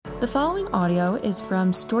The following audio is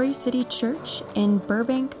from Story City Church in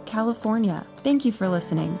Burbank, California. Thank you for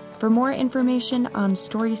listening. For more information on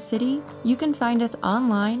Story City, you can find us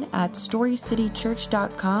online at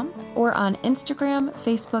storycitychurch.com or on Instagram,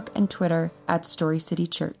 Facebook, and Twitter at Story City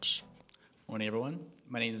Church. Morning, everyone.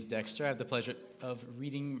 My name is Dexter. I have the pleasure of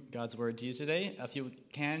reading God's Word to you today. If you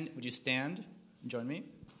can, would you stand and join me?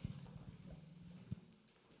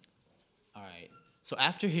 All right. So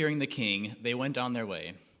after hearing the king, they went on their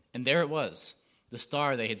way. And there it was, the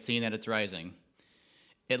star they had seen at its rising.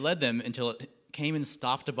 It led them until it came and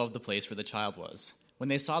stopped above the place where the child was. When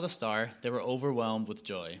they saw the star, they were overwhelmed with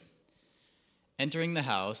joy. Entering the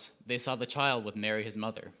house, they saw the child with Mary his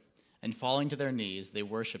mother, and falling to their knees, they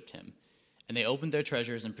worshipped him. And they opened their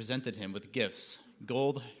treasures and presented him with gifts,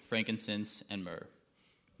 gold, frankincense, and myrrh.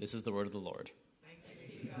 This is the word of the Lord. Thanks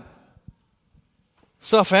be to God.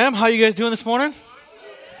 So, fam, how you guys doing this morning?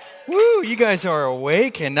 Woo, you guys are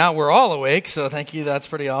awake, and now we're all awake, so thank you. That's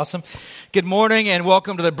pretty awesome. Good morning, and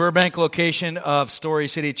welcome to the Burbank location of Story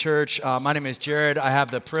City Church. My name is Jared. I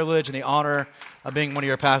have the privilege and the honor of being one of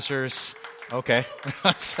your pastors. Okay.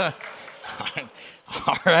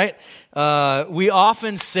 All right. We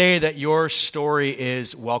often say that your story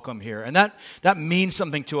is welcome here, and that means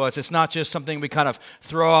something to us. It's not just something we kind of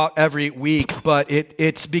throw out every week, but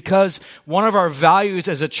it's because one of our values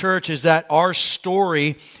as a church is that our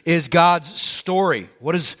story is God's story.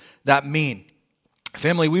 What does that mean?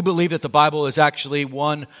 Family, we believe that the Bible is actually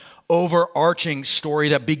one overarching story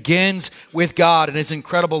that begins with God and His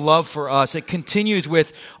incredible love for us. It continues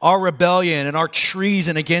with our rebellion and our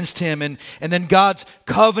treason against Him, and then God's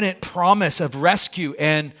covenant promise of rescue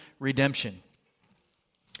and redemption.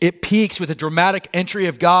 It peaks with a dramatic entry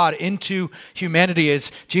of God into humanity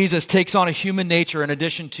as Jesus takes on a human nature in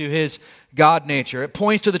addition to His God nature. It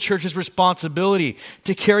points to the church's responsibility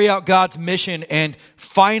to carry out God's mission, and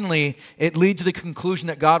finally, it leads to the conclusion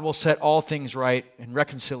that God will set all things right in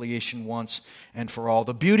reconciliation once and for all.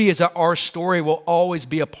 The beauty is that our story will always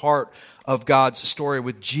be a part of God's story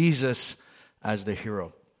with Jesus as the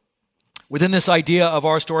hero. Within this idea of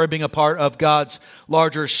our story being a part of God's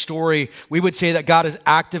larger story, we would say that God is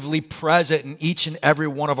actively present in each and every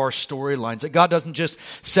one of our storylines. That God doesn't just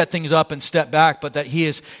set things up and step back, but that He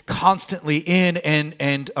is constantly in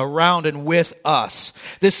and around and with us.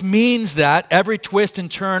 This means that every twist and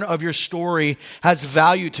turn of your story has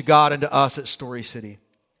value to God and to us at Story City.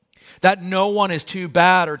 That no one is too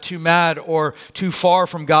bad or too mad or too far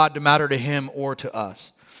from God to matter to Him or to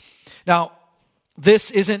us. Now,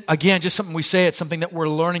 this isn't, again, just something we say. It's something that we're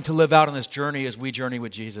learning to live out on this journey as we journey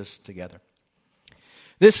with Jesus together.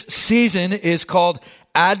 This season is called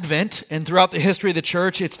Advent, and throughout the history of the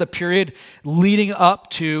church, it's the period leading up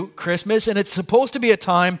to Christmas, and it's supposed to be a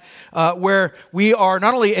time where we are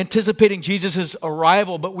not only anticipating Jesus'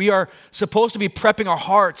 arrival, but we are supposed to be prepping our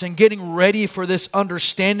hearts and getting ready for this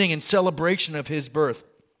understanding and celebration of His birth.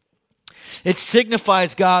 It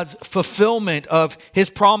signifies God's fulfillment of His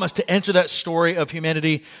promise to enter that story of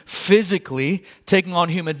humanity physically, taking on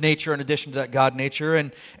human nature in addition to that God nature.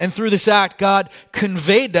 And through this act, God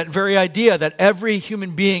conveyed that very idea that every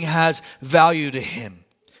human being has value to Him,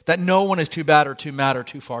 that no one is too bad or too mad or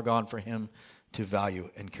too far gone for Him to value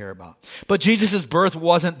and care about. But Jesus' birth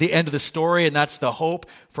wasn't the end of the story, and that's the hope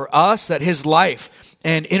for us, that His life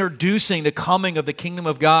and introducing the coming of the kingdom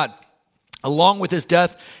of God, along with His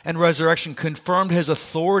death and resurrection, confirmed His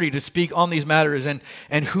authority to speak on these matters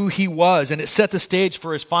and who He was. And it set the stage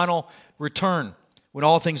for His final return, when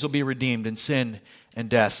all things will be redeemed and sin and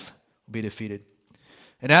death will be defeated.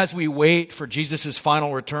 And as we wait for Jesus'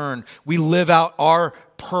 final return, we live out our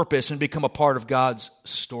purpose and become a part of God's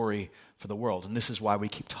story for the world. And this is why we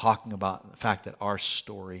keep talking about the fact that our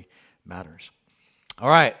story matters. All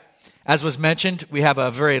right. As was mentioned, we have a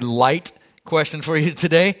very light question for you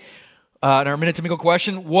today. In our Minute to Mingle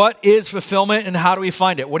question, what is fulfillment and how do we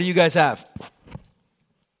find it? What do you guys have?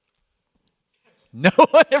 No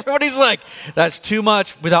one? Everybody's like, that's too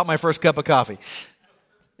much without my first cup of coffee.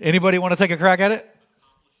 Anybody want to take a crack at it?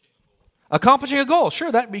 Accomplishing a goal.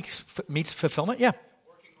 Sure, that meets fulfillment. Yeah.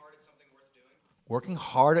 Working hard at something worth doing. Working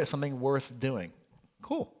hard at something worth doing.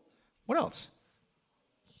 Cool. What else?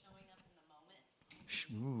 Showing up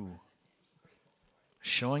in the moment. Ooh.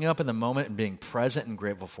 Showing up in the moment and being present and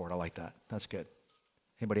grateful for it. I like that. That's good.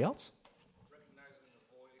 Anybody else? Recognizing a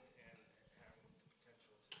void and having the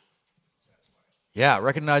potential to satisfy it. Yeah,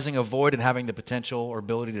 recognizing a void and having the potential or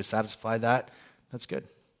ability to satisfy that. That's good.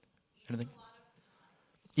 Anything?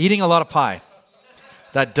 Eating a lot of pie.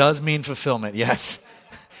 That does mean fulfillment, yes.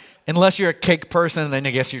 Unless you're a cake person, then I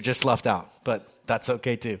guess you're just left out. But that's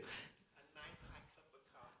okay too.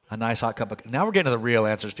 A nice hot cup of, now we're getting to the real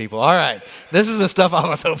answers, people. All right. This is the stuff I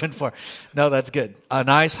was hoping for. No, that's good. A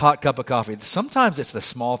nice hot cup of coffee. Sometimes it's the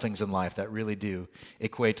small things in life that really do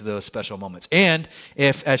equate to those special moments. And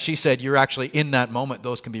if, as she said, you're actually in that moment,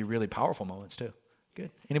 those can be really powerful moments too.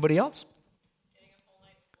 Good. Anybody else? Getting a full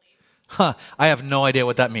night's sleep. I have no idea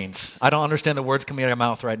what that means. I don't understand the words coming out of my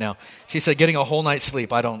mouth right now. She said getting a whole night's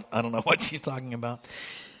sleep. I don't know what she's talking about.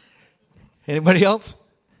 Anybody else?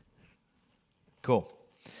 Cool.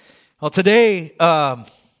 Well, today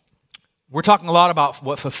we're talking a lot about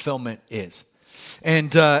what fulfillment is.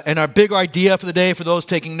 And our big idea for the day, for those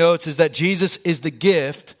taking notes, is that Jesus is the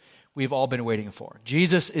gift we've all been waiting for.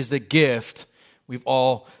 Jesus is the gift we've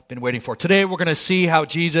all been waiting for. Today we're going to see how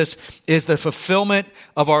Jesus is the fulfillment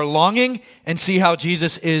of our longing and see how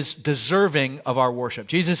Jesus is deserving of our worship.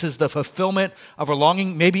 Jesus is the fulfillment of our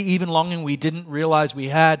longing, maybe even longing we didn't realize we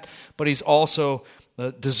had, but he's also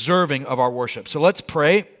deserving of our worship. So let's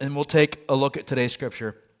pray and we'll take a look at today's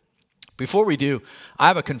scripture. Before we do, I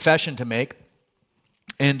have a confession to make,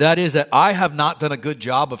 and that is that I have not done a good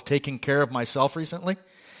job of taking care of myself recently,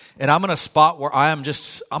 and I'm in a spot where I'm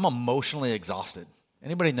emotionally exhausted.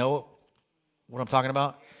 Anybody know what I'm talking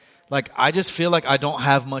about? Like, I just feel like I don't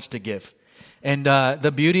have much to give. And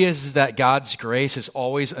the beauty is that God's grace is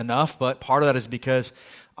always enough, but part of that is because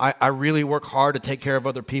I really work hard to take care of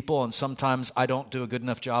other people, and sometimes I don't do a good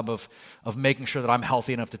enough job of making sure that I'm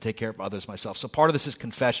healthy enough to take care of others myself. So part of this is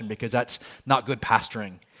confession, because that's not good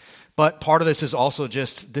pastoring. But part of this is also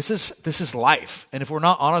just, this is life. And if we're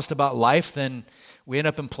not honest about life, then we end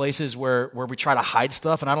up in places where we try to hide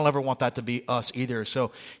stuff, and I don't ever want that to be us either.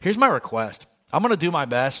 So here's my request. I'm going to do my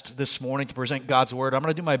best this morning to present God's word. I'm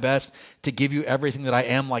going to do my best to give you everything that I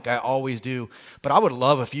am, like I always do. But I would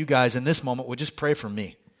love if you guys in this moment would just pray for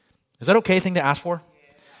me. Is that okay thing to ask for?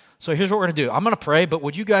 So here's what we're going to do. I'm going to pray, but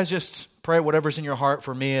would you guys just pray whatever's in your heart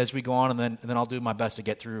for me as we go on, and then I'll do my best to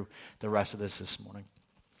get through the rest of this morning.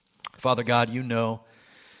 Father God, you know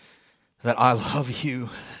that I love you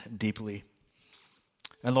deeply.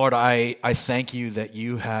 And Lord, I thank you that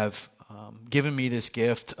you have given me this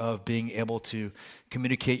gift of being able to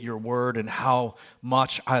communicate your word, and how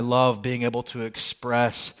much I love being able to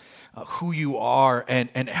express who you are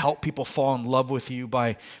and help people fall in love with you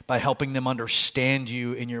by helping them understand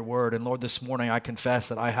you in your word. And Lord, this morning I confess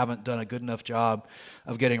that I haven't done a good enough job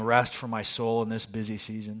of getting rest for my soul in this busy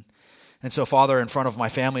season. And so, Father, in front of my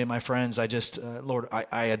family and my friends, I just, Lord,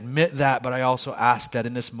 I admit that, but I also ask that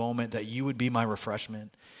in this moment that you would be my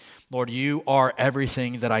refreshment. Lord, you are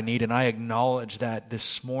everything that I need, and I acknowledge that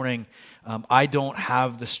this morning I don't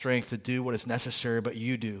have the strength to do what is necessary, but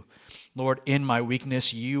you do. Lord, in my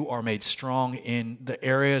weakness, you are made strong. In the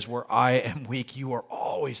areas where I am weak, you are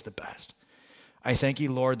always the best. I thank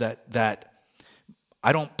you, Lord, that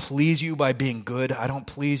I don't please you by being good. I don't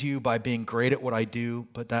please you by being great at what I do,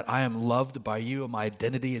 but that I am loved by you, and my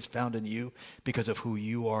identity is found in you because of who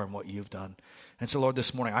you are and what you've done. And so, Lord,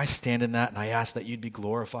 this morning I stand in that, and I ask that you'd be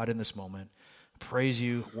glorified in this moment. Praise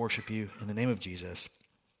you, worship you, in the name of Jesus.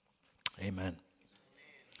 Amen.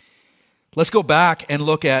 Let's go back and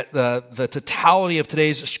look at the totality of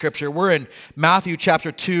today's scripture. We're in Matthew chapter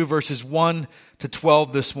 2, verses 1 to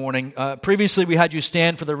 12 this morning. Previously, we had you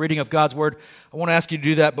stand for the reading of God's word. I want to ask you to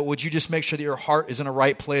do that, but would you just make sure that your heart is in a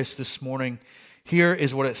right place this morning? Here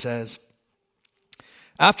is what it says.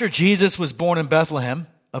 After Jesus was born in Bethlehem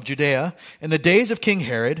of Judea, in the days of King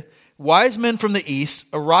Herod, wise men from the east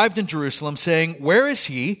arrived in Jerusalem, saying, "Where is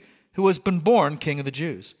he who has been born King of the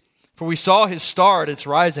Jews? For we saw his star at its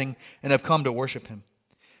rising and have come to worship him."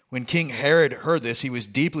 When King Herod heard this, he was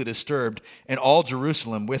deeply disturbed, and all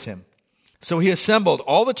Jerusalem with him. So he assembled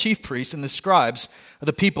all the chief priests and the scribes of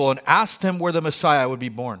the people and asked them where the Messiah would be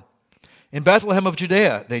born. "In Bethlehem of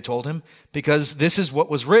Judea," they told him, "because this is what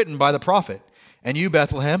was written by the prophet. And you,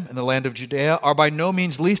 Bethlehem, in the land of Judea, are by no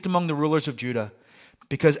means least among the rulers of Judah,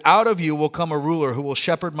 because out of you will come a ruler who will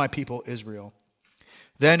shepherd my people Israel."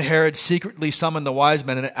 Then Herod secretly summoned the wise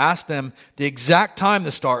men and asked them the exact time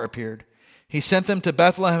the star appeared. He sent them to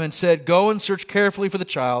Bethlehem and said, "Go and search carefully for the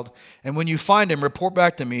child, and when you find him, report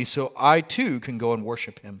back to me, so I too can go and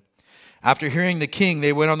worship him." After hearing the king,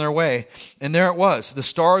 they went on their way, and there it was, the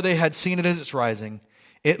star they had seen at its rising.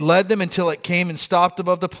 It led them until it came and stopped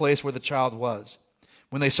above the place where the child was.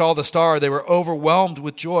 When they saw the star, they were overwhelmed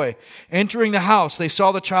with joy. Entering the house, they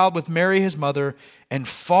saw the child with Mary his mother, and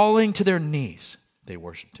falling to their knees, they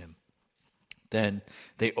worshipped him. Then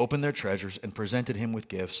they opened their treasures and presented him with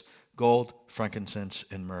gifts, gold, frankincense,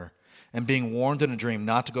 and myrrh. And being warned in a dream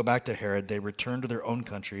not to go back to Herod, they returned to their own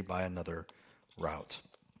country by another route.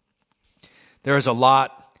 There is a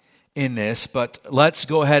lot in this, but let's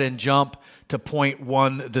go ahead and jump to point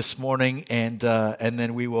one this morning, and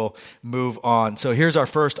then we will move on. So here's our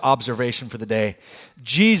first observation for the day.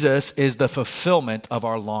 Jesus is the fulfillment of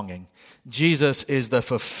our longing. Jesus is the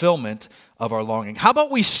fulfillment of our longing. How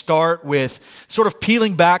about we start with sort of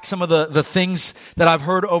peeling back some of the things that I've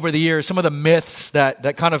heard over the years, some of the myths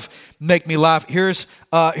that kind of make me laugh. Here's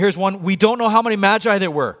one. We don't know how many magi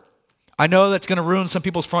there were. I know that's going to ruin some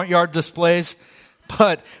people's front yard displays,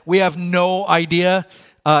 but we have no idea.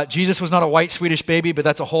 Jesus was not a white Swedish baby, but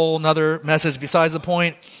that's a whole nother message besides the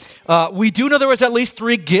point. We do know there was at least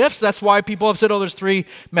 3 gifts. That's why people have said, oh, there's 3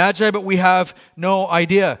 magi, but we have no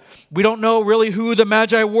idea. We don't know really who the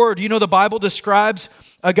magi were. Do you know the Bible describes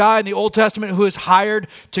a guy in the Old Testament who is hired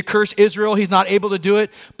to curse Israel? He's not able to do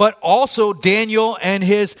it. But also Daniel and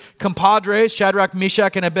his compadres, Shadrach,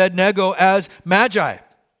 Meshach, and Abednego, as magi.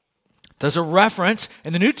 There's a reference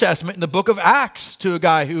in the New Testament in the book of Acts to a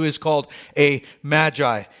guy who is called a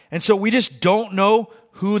magi. And so we just don't know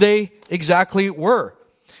who they exactly were.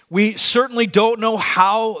 We certainly don't know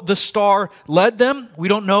how the star led them. We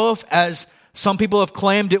don't know if, as some people have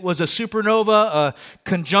claimed, it was a supernova, a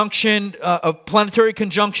conjunction, a planetary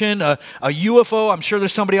conjunction, a UFO. I'm sure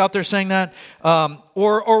there's somebody out there saying that.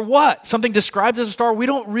 Or what? Something described as a star. We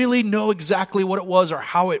don't really know exactly what it was or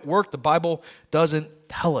how it worked. The Bible doesn't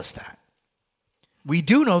tell us that. We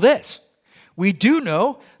do know this. We do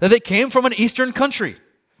know that they came from an Eastern country.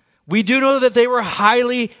 We do know that they were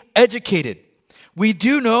highly educated. We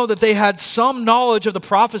do know that they had some knowledge of the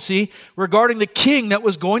prophecy regarding the king that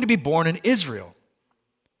was going to be born in Israel.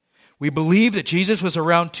 We believe that Jesus was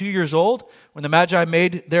around 2 years old when the Magi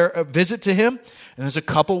made their visit to him. And there's a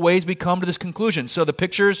couple ways we come to this conclusion. So the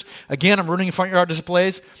pictures, again, I'm ruining front yard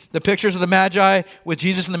displays. The pictures of the Magi with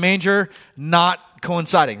Jesus in the manger, not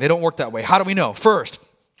coinciding. They don't work that way. How do we know? First,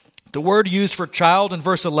 the word used for child in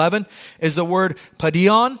verse 11 is the word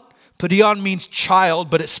paidion. Paidion means child,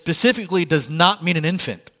 but it specifically does not mean an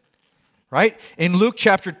infant. Right? In Luke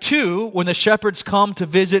chapter 2, when the shepherds come to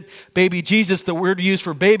visit baby Jesus, the word used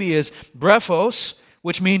for baby is brephos,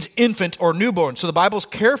 which means infant or newborn. So the Bible's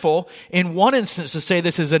careful in one instance to say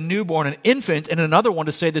this is a newborn, an infant, and another one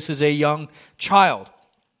to say this is a young child.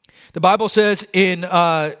 The Bible says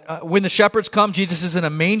when the shepherds come, Jesus is in a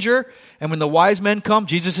manger, and when the wise men come,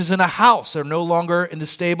 Jesus is in a house. They're no longer in the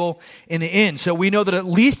stable in the inn. So we know that at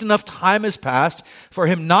least enough time has passed for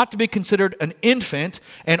him not to be considered an infant,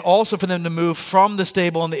 and also for them to move from the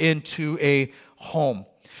stable and the inn to a home.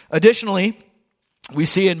 Additionally, we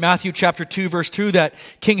see in Matthew chapter 2, verse 2, that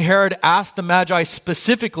King Herod asked the Magi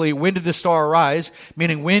specifically, when did the star arise?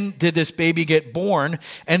 Meaning, when did this baby get born?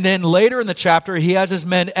 And then later in the chapter, he has his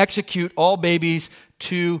men execute all babies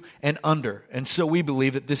 2 and under. And so we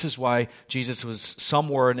believe that this is why Jesus was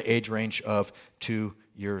somewhere in the age range of 2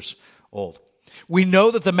 years old. We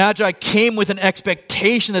know that the Magi came with an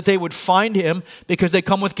expectation that they would find him because they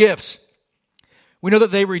come with gifts. We know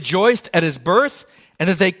that they rejoiced at his birth, and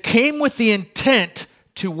that they came with the intent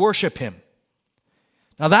to worship him.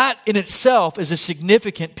 Now that in itself is a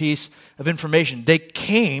significant piece of information. They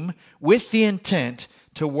came with the intent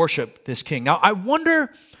to worship this king. Now I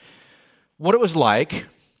wonder what it was like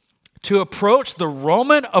to approach the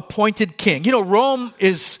Roman appointed king. You know, Rome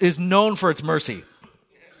is known for its mercy.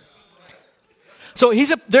 So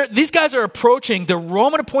these guys are approaching the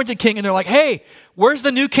Roman appointed king, and they're like, hey, where's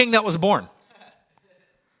the new king that was born?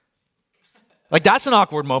 Like, that's an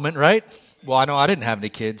awkward moment, right? Well, I know I didn't have any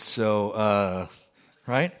kids, so,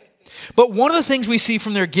 right? But one of the things we see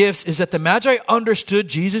from their gifts is that the Magi understood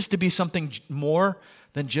Jesus to be something more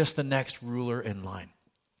than just the next ruler in line.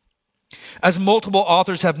 As multiple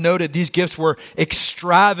authors have noted, these gifts were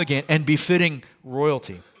extravagant and befitting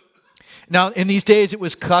royalty. Now, in these days, it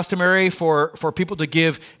was customary for people to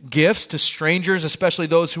give gifts to strangers, especially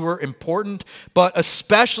those who were important, but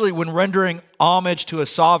especially when rendering homage to a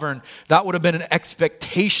sovereign, that would have been an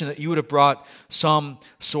expectation that you would have brought some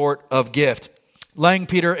sort of gift. Lang,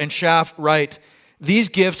 Peter, and Schaff write, these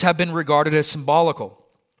gifts have been regarded as symbolical.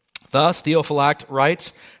 Thus, Theophylact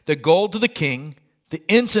writes, the gold to the king, the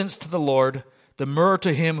incense to the Lord, the myrrh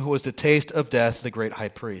to him who was the taste of death, the great high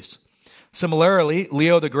priest. Similarly,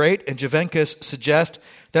 Leo the Great and Juvencus suggest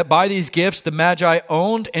that by these gifts, the Magi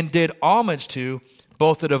owned and did homage to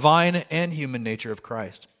both the divine and human nature of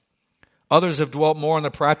Christ. Others have dwelt more on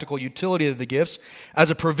the practical utility of the gifts as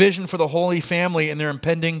a provision for the Holy Family in their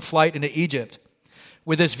impending flight into Egypt.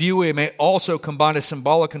 With this view, we may also combine a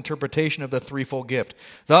symbolic interpretation of the threefold gift.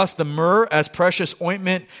 Thus, the myrrh as precious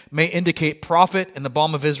ointment may indicate prophet and the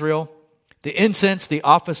balm of Israel, the incense, the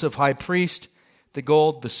office of high priest, the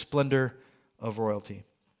gold, the splendor of royalty.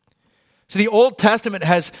 So the Old Testament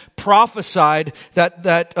has prophesied that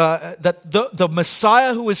the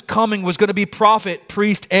Messiah who was coming was going to be prophet,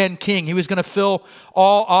 priest, and king. He was going to fill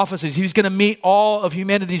all offices. He was going to meet all of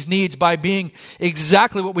humanity's needs by being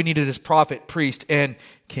exactly what we needed as prophet, priest, and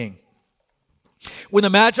king. When the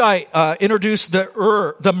Magi introduced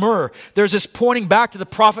the myrrh, there's this pointing back to the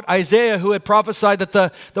prophet Isaiah, who had prophesied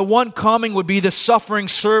that the one coming would be the suffering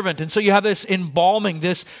servant. And so you have this embalming,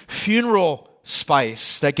 this funeral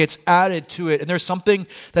spice that gets added to it. And there's something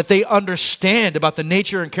that they understand about the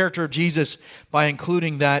nature and character of Jesus by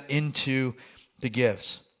including that into the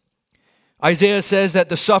gifts. Isaiah says that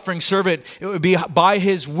the suffering servant, it would be by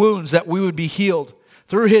his wounds that we would be healed.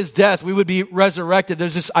 Through his death, we would be resurrected.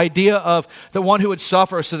 There's this idea of the one who would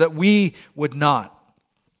suffer so that we would not.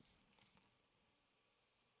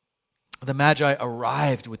 The Magi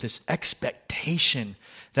arrived with this expectation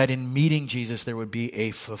that in meeting Jesus, there would be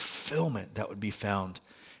a fulfillment that would be found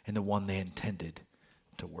in the one they intended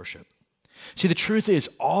to worship. See, the truth is,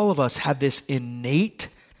 all of us have this innate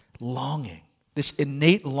longing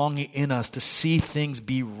in us to see things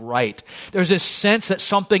be right. There's this sense that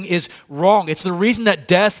something is wrong. It's the reason that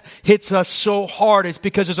death hits us so hard. It's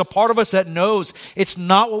because there's a part of us that knows it's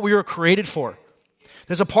not what we were created for.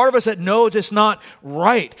 There's a part of us that knows it's not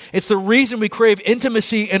right. It's the reason we crave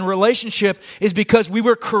intimacy and relationship is because we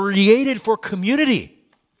were created for community.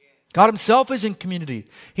 God himself is in community.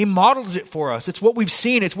 He models it for us. It's what we've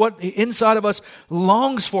seen. It's what the inside of us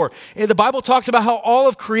longs for. And the Bible talks about how all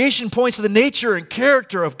of creation points to the nature and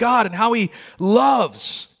character of God and how he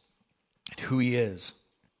loves and who he is.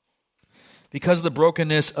 Because of the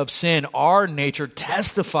brokenness of sin, our nature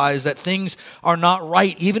testifies that things are not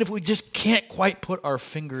right, even if we just can't quite put our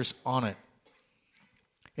fingers on it.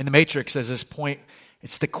 In the Matrix, there's this point,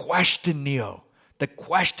 it's the question, Neo. The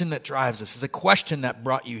question that drives us. It's the question that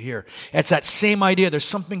brought you here. It's that same idea. There's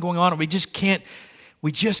something going on and we just can't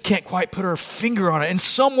quite put our finger on it. And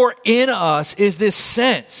somewhere in us is this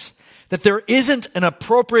sense that there isn't an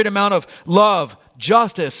appropriate amount of love,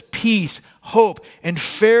 justice, peace, hope, and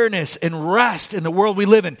fairness and rest in the world we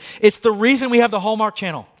live in. It's the reason we have the Hallmark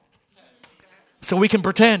Channel. So we can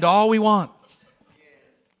pretend all we want.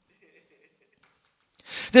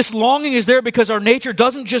 This longing is there because our nature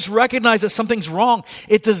doesn't just recognize that something's wrong.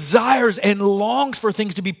 It desires and longs for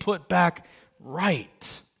things to be put back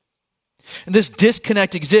right. And this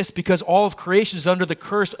disconnect exists because all of creation is under the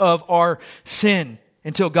curse of our sin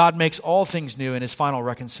until God makes all things new in his final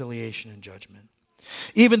reconciliation and judgment.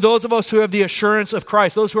 Even those of us who have the assurance of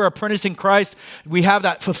Christ, those who are apprenticing Christ, we have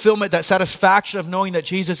that fulfillment, that satisfaction of knowing that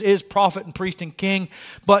Jesus is prophet and priest and king.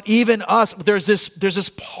 But even us, there's this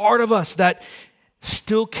part of us that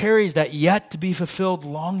still carries that yet to be fulfilled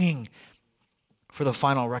longing for the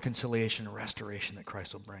final reconciliation and restoration that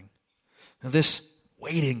Christ will bring. Now, this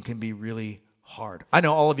waiting can be really hard. I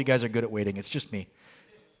know all of you guys are good at waiting. It's just me.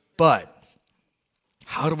 But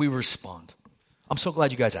how do we respond? I'm so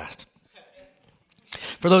glad you guys asked.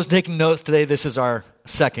 For those taking notes today, this is our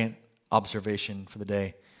second observation for the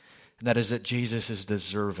day, and that is that Jesus is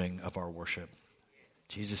deserving of our worship.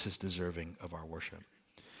 Jesus is deserving of our worship.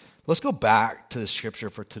 Let's go back to the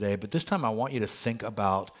scripture for today, but this time I want you to think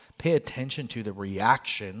about, pay attention to the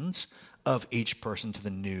reactions of each person to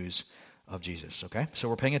the news of Jesus, okay? So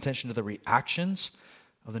we're paying attention to the reactions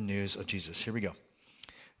of the news of Jesus. Here we go.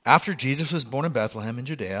 After Jesus was born in Bethlehem in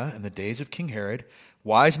Judea in the days of King Herod,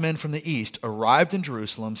 wise men from the east arrived in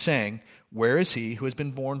Jerusalem saying, "Where is he who has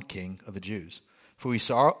been born king of the Jews? For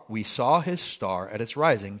we saw his star at its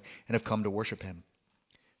rising and have come to worship him."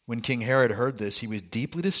 When King Herod heard this, he was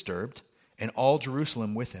deeply disturbed, and all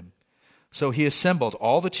Jerusalem with him. So he assembled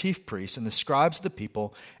all the chief priests and the scribes of the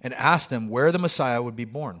people and asked them where the Messiah would be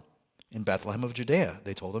born. "In Bethlehem of Judea,"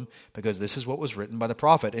 they told him, "because this is what was written by the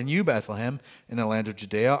prophet. And you, Bethlehem, in the land of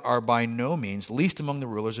Judea, are by no means least among the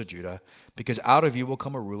rulers of Judah, because out of you will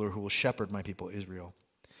come a ruler who will shepherd my people Israel."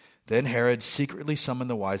 Then Herod secretly summoned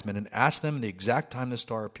the wise men and asked them the exact time the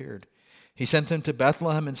star appeared. He sent them to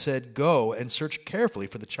Bethlehem and said, "Go and search carefully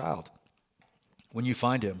for the child. When you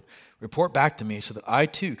find him, report back to me so that I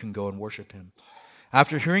too can go and worship him."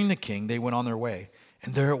 After hearing the king, they went on their way.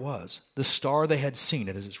 And there it was, the star they had seen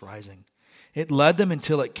at its rising. It led them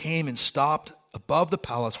until it came and stopped above the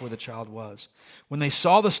palace where the child was. When they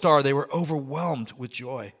saw the star, they were overwhelmed with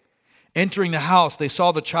joy. Entering the house, they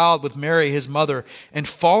saw the child with Mary, his mother, and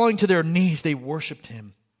falling to their knees, they worshipped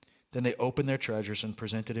him. Then they opened their treasures and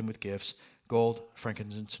presented him with gifts, gold,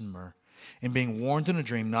 frankincense, and myrrh. And being warned in a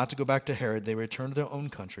dream not to go back to Herod, they returned to their own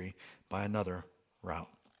country by another route.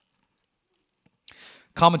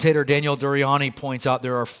 Commentator Daniel Duriani points out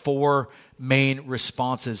there are four main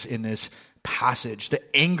responses in this passage. The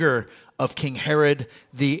anger of King Herod,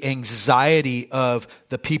 the anxiety of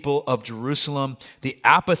the people of Jerusalem, the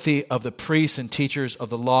apathy of the priests and teachers of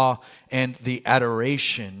the law, and the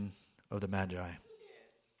adoration of the Magi.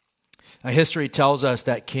 Now, history tells us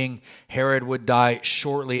that King Herod would die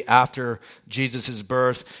shortly after Jesus'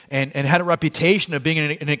 birth and had a reputation of being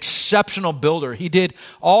an exceptional builder. He did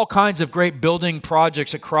all kinds of great building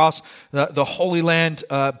projects across the Holy Land,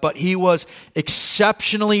 but he was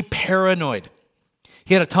exceptionally paranoid.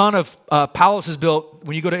 He had a ton of palaces built.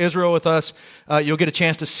 When you go to Israel with us, you'll get a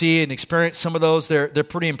chance to see and experience some of those. They're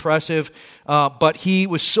pretty impressive. But he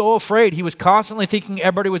was so afraid. He was constantly thinking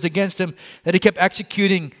everybody was against him that he kept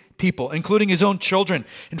executing people, including his own children.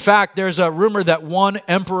 In fact, there's a rumor that one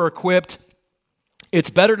emperor quipped,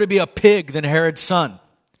 "It's better to be a pig than Herod's son,"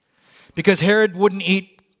 because Herod wouldn't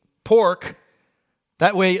eat pork.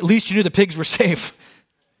 That way, at least you knew the pigs were safe,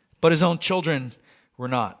 but his own children were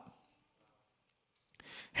not.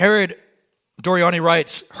 Herod, Doriani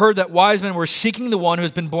writes, heard that wise men were seeking the one who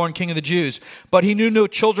has been born king of the Jews, but he knew no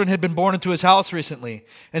children had been born into his house recently,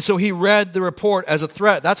 and so he read the report as a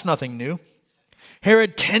threat. That's nothing new.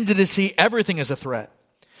 Herod tended to see everything as a threat.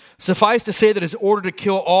 Suffice to say that his order to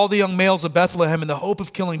kill all the young males of Bethlehem in the hope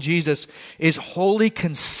of killing Jesus is wholly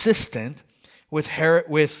consistent with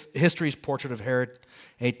history's portrait of Herod,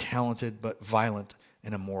 a talented but violent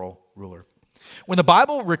and immoral ruler. When the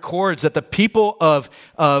Bible records that the people of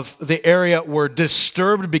the area were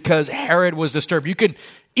disturbed because Herod was disturbed, you can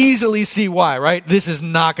easily see why, right? This is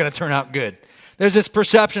not going to turn out good. There's this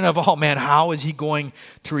perception of, oh man, how is he going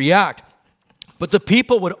to react? But the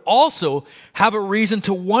people would also have a reason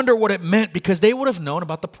to wonder what it meant because they would have known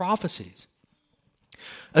about the prophecies.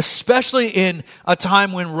 Especially in a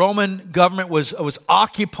time when Roman government was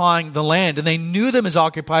occupying the land, and they knew them as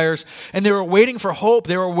occupiers, and they were waiting for hope,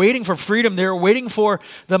 they were waiting for freedom, they were waiting for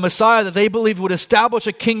the Messiah that they believed would establish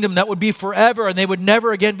a kingdom that would be forever, and they would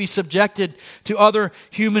never again be subjected to other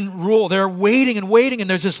human rule. They're waiting, and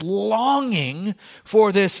there's this longing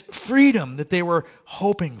for this freedom that they were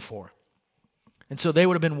hoping for. And so they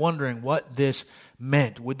would have been wondering what this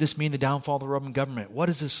meant. Would this mean the downfall of the Roman government? What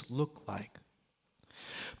does this look like?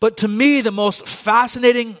 But to me, the most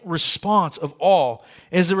fascinating response of all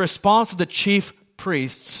is the response of the chief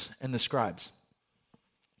priests and the scribes.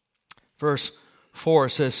 Verse 4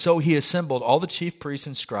 says, "So he assembled all the chief priests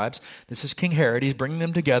and scribes," this is King Herod, he's bringing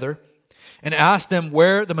them together, "and asked them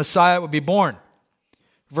where the Messiah would be born."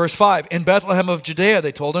 Verse 5, "In Bethlehem of Judea,"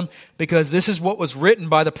 they told him, "because this is what was written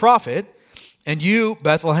by the prophet, and you,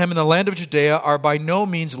 Bethlehem, in the land of Judea, are by no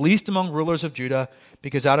means least among rulers of Judah,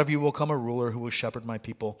 because out of you will come a ruler who will shepherd my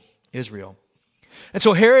people, Israel." And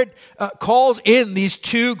so Herod calls in these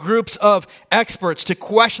two groups of experts to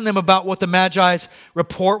question them about what the Magi's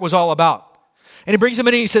report was all about. And he brings them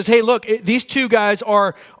in and he says, hey, look, these two guys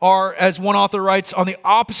are, as one author writes, on the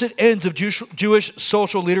opposite ends of Jewish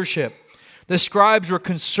social leadership. The scribes were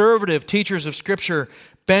conservative teachers of Scripture,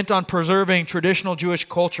 bent on preserving traditional Jewish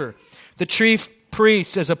culture. The chief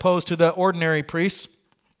priests, as opposed to the ordinary priests,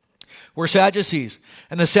 were Sadducees.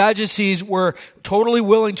 And the Sadducees were totally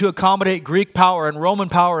willing to accommodate Greek power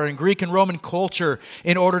and Greek and Roman culture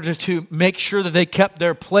in order to make sure that they kept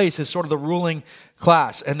their place as sort of the ruling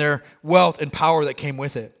class and their wealth and power that came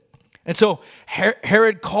with it. And so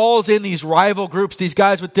Herod calls in these rival groups, these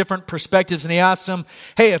guys with different perspectives, and he asks them,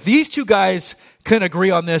 hey, if these two guys can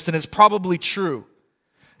agree on this, then it's probably true.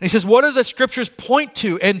 And he says, what do the scriptures point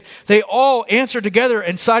to? And they all answered together,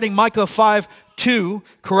 and citing Micah 5:2,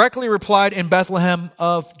 correctly replied, in Bethlehem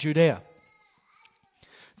of Judea.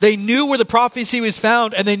 They knew where the prophecy was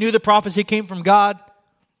found, and they knew the prophecy came from God.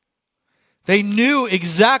 They knew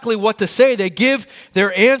exactly what to say. They give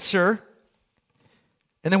their answer,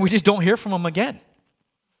 and then we just don't hear from them again.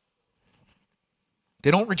 They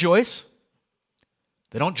don't rejoice.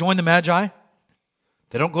 They don't join the Magi.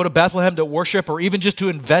 They don't go to Bethlehem to worship or even just to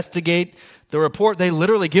investigate the report. They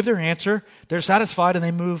literally give their answer, they're satisfied, and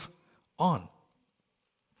they move on.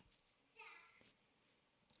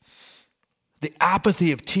 The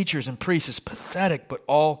apathy of teachers and priests is pathetic, but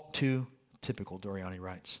all too typical, Doriani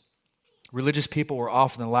writes. Religious people were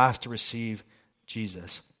often the last to receive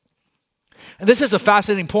Jesus. And this is a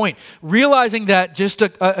fascinating point. Realizing that just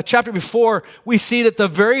a chapter before, we see that the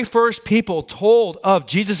very first people told of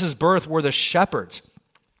Jesus' birth were the shepherds.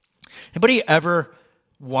 Anybody ever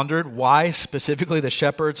wondered why specifically the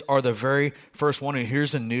shepherds are the very first one who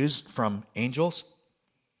hears the news from angels?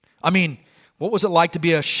 I mean, What was it like to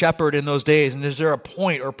be a shepherd in those days? And is there a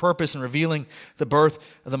point or purpose in revealing the birth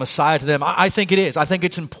of the Messiah to them? I think it is. I think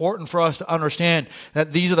it's important for us to understand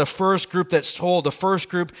that these are the first group that's told, the first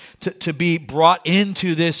group to be brought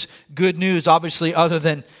into this good news, obviously, other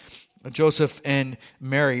than Joseph and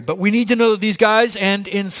Mary. But we need to know that these guys, and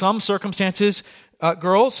in some circumstances,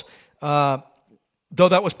 girls, though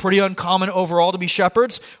that was pretty uncommon overall to be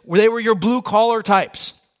shepherds, they were your blue-collar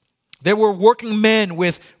types. They were working men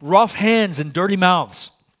with rough hands and dirty mouths.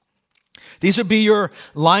 These would be your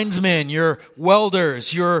linesmen, your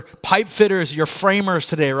welders, your pipe fitters, your framers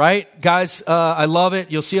today, right? Guys, I love it.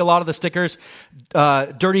 You'll see a lot of the stickers,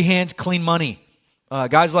 dirty hands, clean money.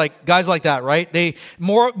 Guys like that, right? They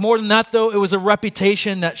more than that, though, it was a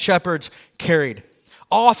reputation that shepherds carried.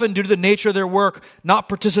 Often, due to the nature of their work, not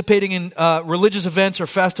participating in religious events or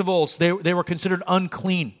festivals, they were considered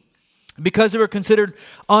unclean. Because they were considered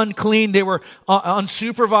unclean, they were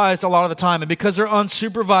unsupervised a lot of the time. And because they're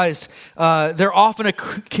unsupervised, they're often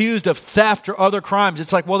accused of theft or other crimes.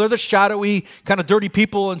 It's like, well, they're the shadowy, kind of dirty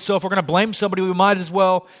people, and so if we're going to blame somebody, we might as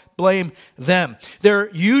well blame them. They're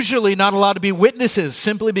usually not allowed to be witnesses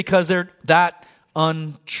simply because they're that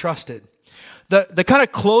untrusted. The kind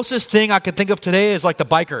of closest thing I could think of today is like the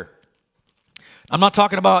biker. I'm not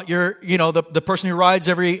talking about the person who rides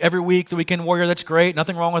every week, the weekend warrior. That's great.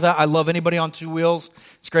 Nothing wrong with that. I love anybody on two wheels.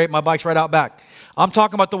 It's great. My bike's right out back. I'm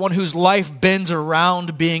talking about the one whose life bends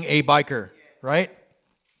around being a biker, right?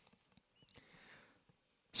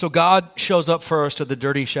 So God shows up first to the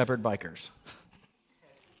dirty shepherd bikers.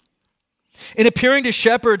 In appearing to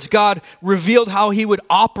shepherds, God revealed how he would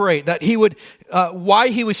operate, that he would, why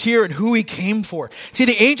he was here and who he came for. See,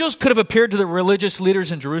 the angels could have appeared to the religious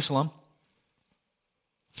leaders in Jerusalem.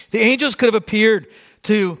 The angels could have appeared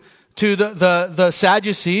to the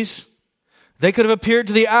Sadducees. They could have appeared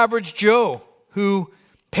to the average Joe who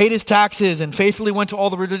paid his taxes and faithfully went to all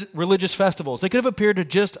the religious festivals. They could have appeared to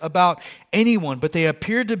just about anyone, but they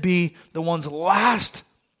appeared to be the ones last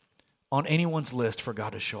on anyone's list for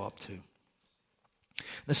God to show up to.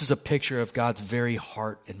 This is a picture of God's very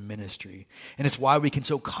heart and ministry. And it's why we can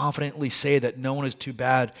so confidently say that no one is too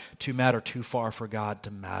bad, too mad, or too far for God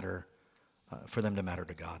to matter. For them to matter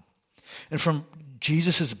to God. And from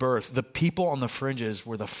Jesus' birth, the people on the fringes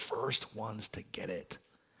were the first ones to get it.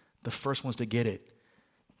 The first ones to get it,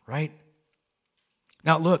 right?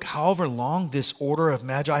 Now look, however long this order of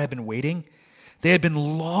Magi had been waiting, they had been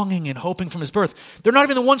longing and hoping from his birth. They're not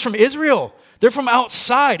even the ones from Israel. They're from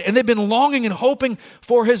outside, and they've been longing and hoping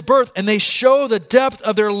for his birth. And they show the depth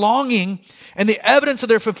of their longing and the evidence of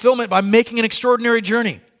their fulfillment by making an extraordinary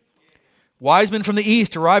journey. Wise men from the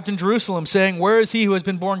east arrived in Jerusalem, saying, "Where is he who has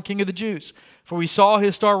been born King of the Jews? For we saw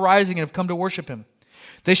his star rising and have come to worship him."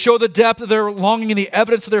 They show the depth of their longing and the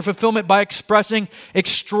evidence of their fulfillment by expressing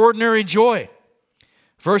extraordinary joy.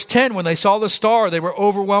 Verse 10, when they saw the star, they were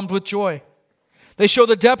overwhelmed with joy. They show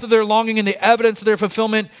the depth of their longing and the evidence of their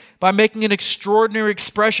fulfillment by making an extraordinary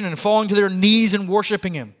expression and falling to their knees and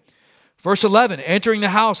worshiping him. Verse 11, entering the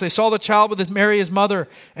house, they saw the child with Mary, his mother,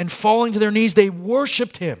 and falling to their knees, they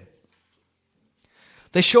worshiped him.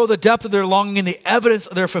 They show the depth of their longing and the evidence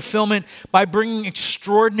of their fulfillment by bringing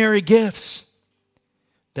extraordinary gifts.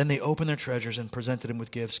 Then they opened their treasures and presented him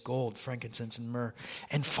with gifts, gold, frankincense, and myrrh.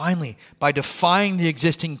 And finally, by defying the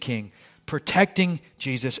existing king, protecting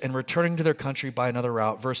Jesus, and returning to their country by another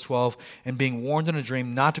route, verse 12, and being warned in a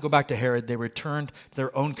dream not to go back to Herod, they returned to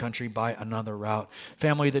their own country by another route.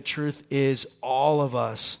 Family, the truth is all of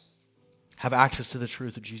us have access to the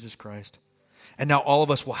truth of Jesus Christ. And now all of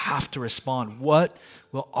us will have to respond. What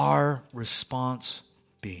will our response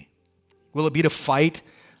be? Will it be to fight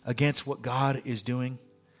against what God is doing?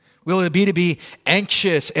 Will it be to be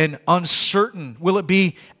anxious and uncertain? Will it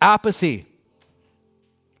be apathy?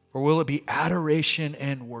 Or will it be adoration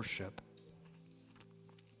and worship?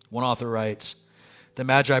 One author writes, "The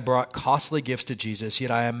Magi brought costly gifts to Jesus, yet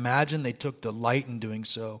I imagine they took delight in doing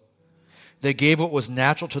so. They gave what was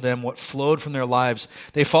natural to them, what flowed from their lives.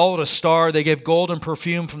 They followed a star. They gave gold and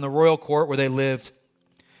perfume from the royal court where they lived."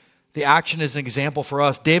 The action is an example for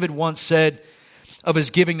us. David once said of his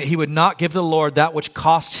giving that he would not give the Lord that which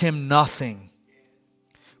costs him nothing.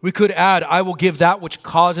 We could add, "I will give that which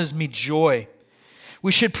causes me joy."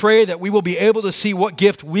 We should pray that we will be able to see what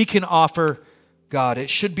gift we can offer God. It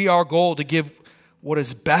should be our goal to give what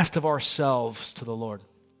is best of ourselves to the Lord.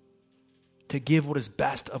 To give what is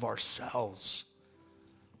best of ourselves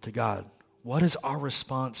to God. What is our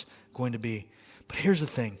response going to be? But here's the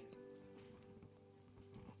thing.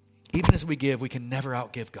 Even as we give, we can never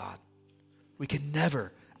outgive God. We can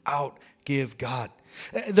never outgive God.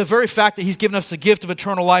 The very fact that he's given us the gift of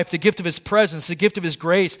eternal life, the gift of his presence, the gift of his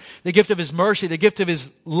grace, the gift of his mercy, the gift of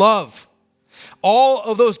his love, all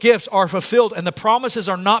of those gifts are fulfilled, and the promises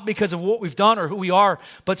are not because of what we've done or who we are,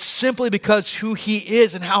 but simply because who he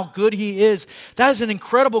is and how good he is. That is an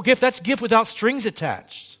incredible gift. That's a gift without strings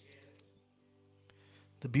attached.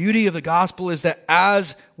 The beauty of the gospel is that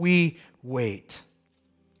as we wait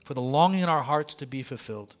for the longing in our hearts to be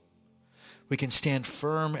fulfilled, we can stand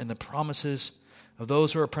firm in the promises of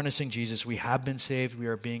those who are apprenticing Jesus. We have been saved, we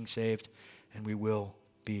are being saved, and we will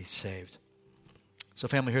be saved. So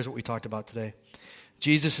family, here's what we talked about today.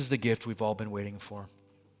 Jesus is the gift we've all been waiting for.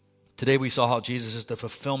 Today we saw how Jesus is the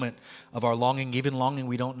fulfillment of our longing, even longing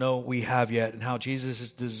we don't know we have yet, and how Jesus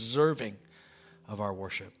is deserving of our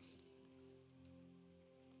worship.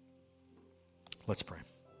 Let's pray.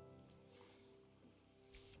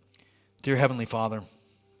 Dear Heavenly Father,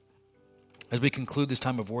 as we conclude this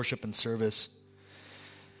time of worship and service,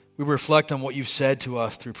 we reflect on what you've said to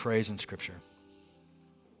us through praise and Scripture.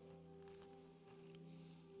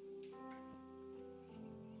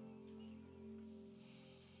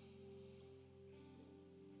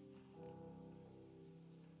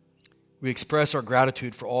 We express our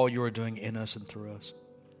gratitude for all you are doing in us and through us.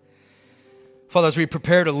 Father, as we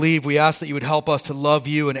prepare to leave, we ask that you would help us to love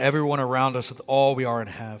you and everyone around us with all we are and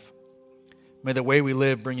have. May the way we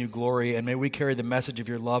live bring you glory, and may we carry the message of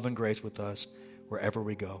your love and grace with us wherever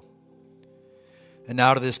we go. And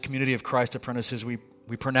now to this community of Christ apprentices, we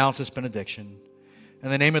pronounce this benediction.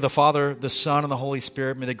 In the name of the Father, the Son, and the Holy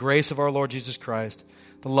Spirit, may the grace of our Lord Jesus Christ,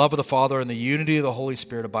 the love of the Father, and the unity of the Holy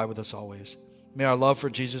Spirit abide with us always. May our love for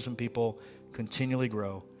Jesus and people continually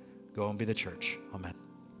grow. Go and be the church. Amen.